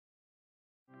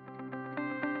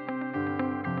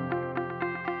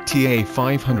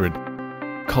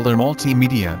TA500 Color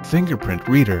Multimedia Fingerprint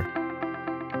Reader.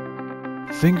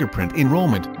 Fingerprint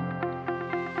Enrollment.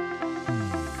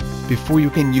 Before you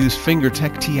can use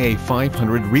FingerTec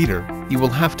TA500 reader, you will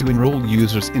have to enroll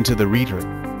users into the reader.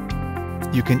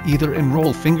 You can either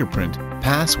enroll fingerprint,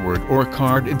 password or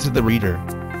card into the reader.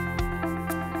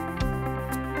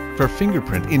 For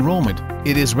fingerprint enrollment,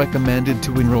 it is recommended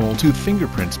to enroll 2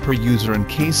 fingerprints per user in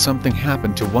case something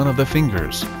happened to one of the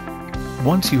fingers.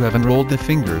 Once you have enrolled the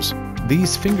fingers,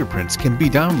 these fingerprints can be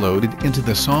downloaded into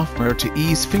the software to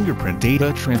ease fingerprint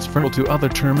data transfer to other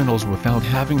terminals without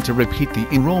having to repeat the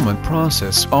enrollment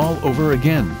process all over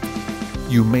again.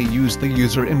 You may use the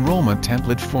user enrollment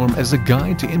template form as a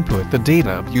guide to input the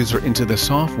data of user into the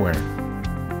software.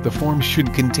 The form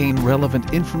should contain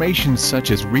relevant information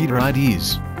such as reader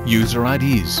IDs, user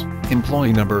IDs,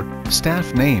 employee number,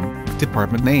 staff name,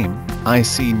 department name,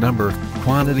 IC number,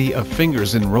 quantity of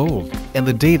fingers enrolled, and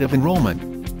the date of enrollment.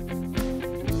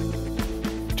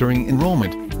 During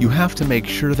enrollment, you have to make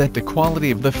sure that the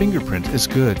quality of the fingerprint is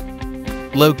good.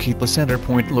 Locate the center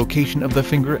point location of the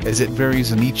finger as it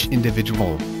varies in each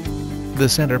individual. The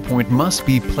center point must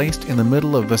be placed in the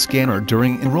middle of the scanner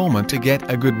during enrollment to get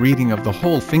a good reading of the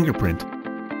whole fingerprint.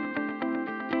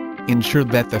 Ensure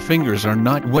that the fingers are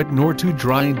not wet nor too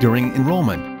dry during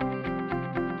enrollment.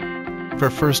 For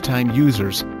first-time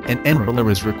users, an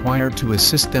enroller is required to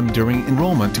assist them during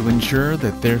enrollment to ensure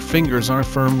that their fingers are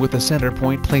firm with the center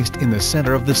point placed in the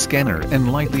center of the scanner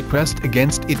and lightly pressed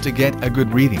against it to get a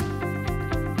good reading.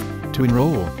 To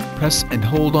enroll, press and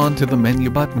hold on to the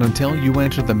menu button until you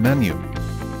enter the menu.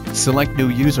 Select New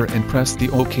User and press the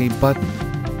OK button.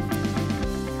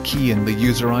 Key in the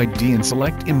user ID and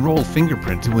select Enroll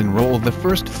Fingerprint to enroll the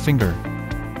first finger.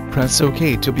 Press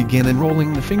OK to begin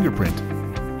enrolling the fingerprint.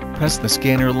 Press the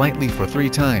scanner lightly for 3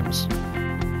 times.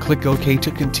 Click OK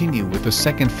to continue with the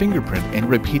second fingerprint and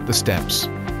repeat the steps.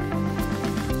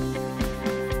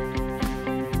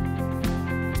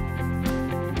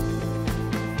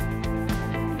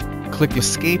 Click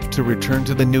Escape to return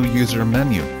to the new user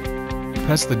menu.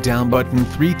 Press the down button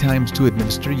 3 times to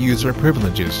administer user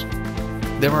privileges.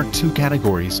 There are 2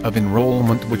 categories of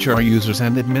enrollment, which are users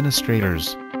and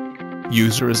administrators.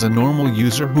 User is a normal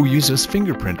user who uses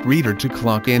fingerprint reader to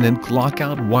clock in and clock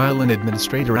out, while an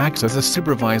administrator acts as a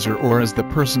supervisor or as the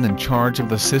person in charge of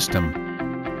the system.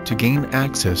 To gain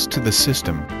access to the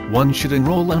system, one should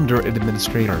enroll under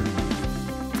administrator.